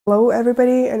Hello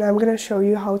everybody, and I'm gonna show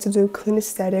you how to do clean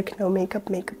aesthetic no makeup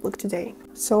look today.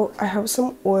 So I have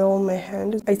some oil on my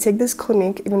hand. I take this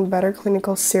Clinique Even Better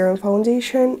Clinical Serum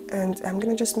Foundation and I'm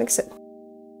gonna just mix it.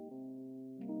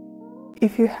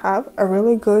 If you have a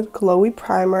really good glowy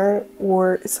primer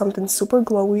or something super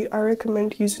glowy, I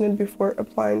recommend using it before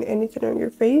applying anything on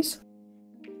your face.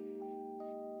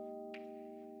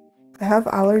 I have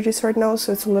allergies right now,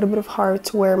 so it's a little bit hard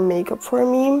to wear makeup for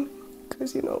me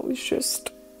because, you know, it's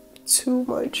just too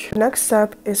much. Next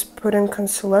step is putting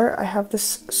concealer. I have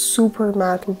this super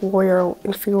matte Royal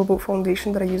Infallible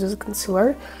foundation that I use as a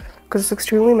concealer because it's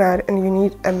extremely matte and you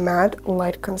need a matte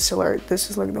light concealer. This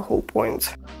is like the whole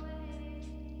point.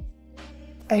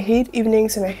 I hate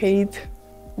evenings and I hate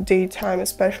daytime,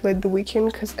 especially at the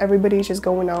weekend, because everybody's just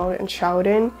going out and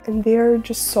shouting and they're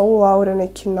just so loud and I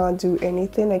cannot do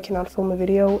anything. I cannot film a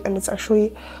video, and it's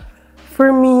actually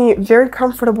for me very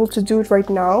comfortable to do it right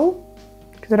now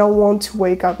because I don't want to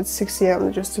wake up at 6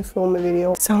 a.m. just to film a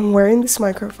video. So I'm wearing this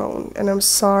microphone and I'm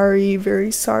sorry,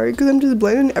 very sorry, because I'm just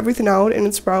blending everything out and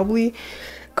it's probably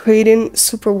creating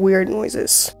super weird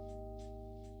noises.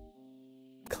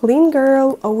 Clean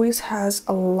girl always has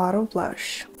a lot of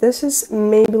blush. This is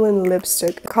Maybelline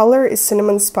lipstick. Color is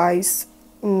Cinnamon Spice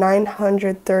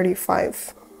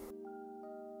 935.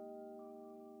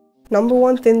 Number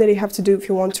one thing that you have to do if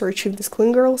you want to achieve this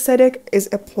clean girl aesthetic is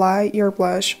apply your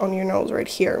blush on your nose right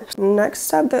here. Next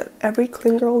step that every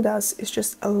clean girl does is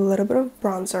just a little bit of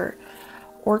bronzer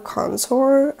or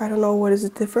contour. I don't know what is the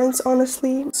difference,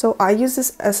 honestly. So I use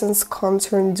this Essence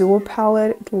Contour Duo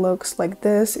palette. It looks like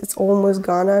this. It's almost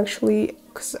gone actually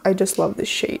because I just love this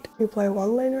shade. You apply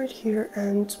one line right here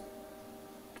and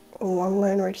one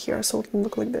line right here, so it will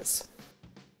look like this.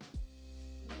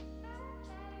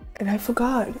 And I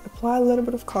forgot, apply a little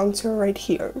bit of contour right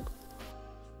here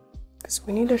because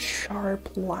we need a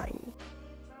sharp line.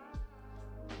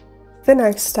 The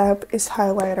next step is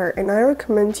highlighter, and I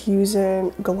recommend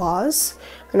using gloss.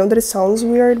 I know that it sounds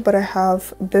weird, but I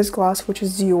have this gloss which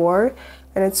is Dior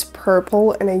and it's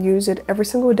purple and I use it every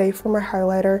single day for my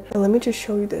highlighter. And let me just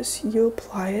show you this. You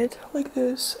apply it like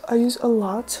this. I use a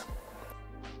lot.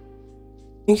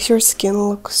 Makes your skin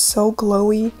look so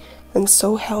glowy and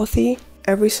so healthy.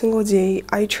 Every single day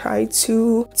I try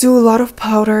to do a lot of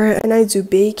powder and I do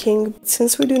baking.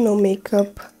 Since we do no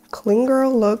makeup clean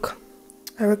girl look,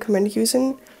 I recommend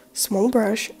using small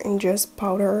brush and just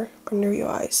powder under your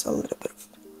eyes a little bit.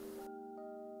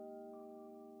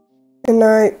 And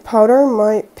I powder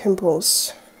my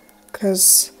pimples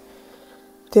because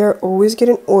they're always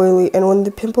getting oily, and when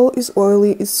the pimple is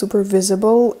oily it's super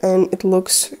visible and it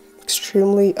looks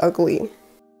extremely ugly.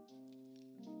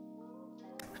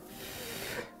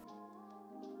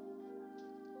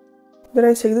 Then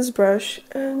I take this brush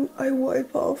and I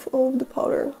wipe off all of the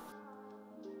powder.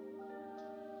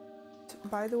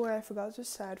 By the way, I forgot to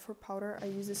say, for powder I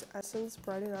use this Essence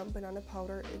Brighten Up Banana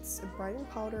Powder. It's a brightening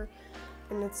powder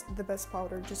and it's the best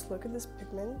powder. Just look at this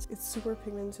pigment. It's super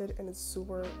pigmented and it's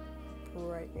super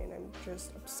brightening. I'm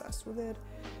just obsessed with it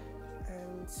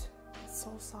and it's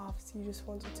so soft, you just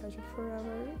want to touch it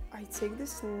forever. I take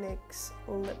this NYX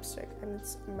lipstick and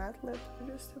it's matte lip. I'm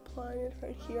just applying it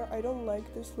right here. I don't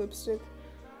like this lipstick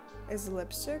as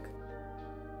lipstick.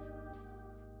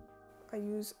 I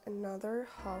use another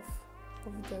half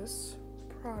of this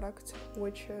product,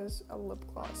 which is a lip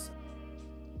gloss.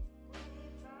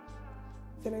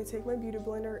 Then I take my beauty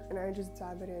blender and I just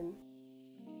dab it in.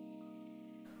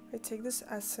 I take this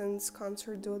Essence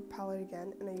Contour Duo palette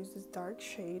again and I use this dark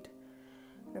shade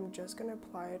and I'm just gonna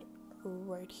apply it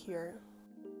right here.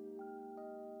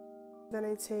 Then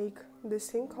I take the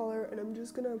same color and I'm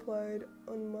just gonna apply it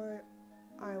on my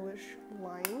eyelash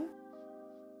line.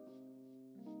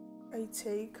 I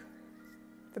take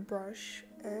the brush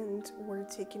and we're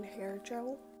taking hair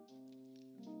gel.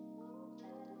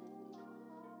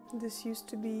 This used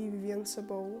to be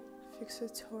Invincible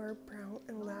Fixateur Brow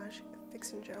and Lash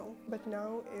Fixing Gel, but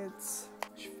now it's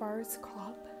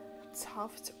Schwarzkopf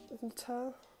Soft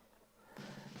Ultra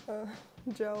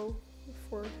gel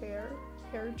for hair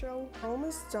gel.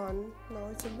 Almost done. Now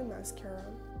I take the mascara.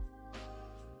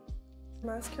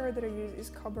 Mascara that I use is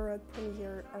Cabaret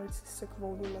Premier Artistic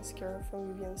Volume Mascara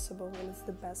from Invincible, and it's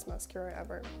the best mascara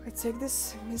ever. I take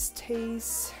this Miss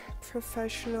Taste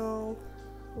Professional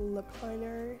Lip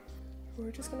Liner.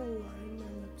 We're just gonna line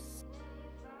my lips.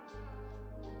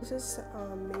 This is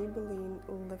Maybelline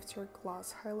Lift Your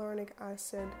Gloss Hyaluronic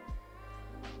Acid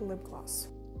Lip Gloss.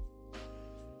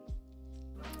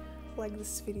 Like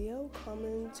this video,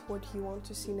 comment what you want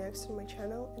to see next on my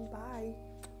channel, and bye!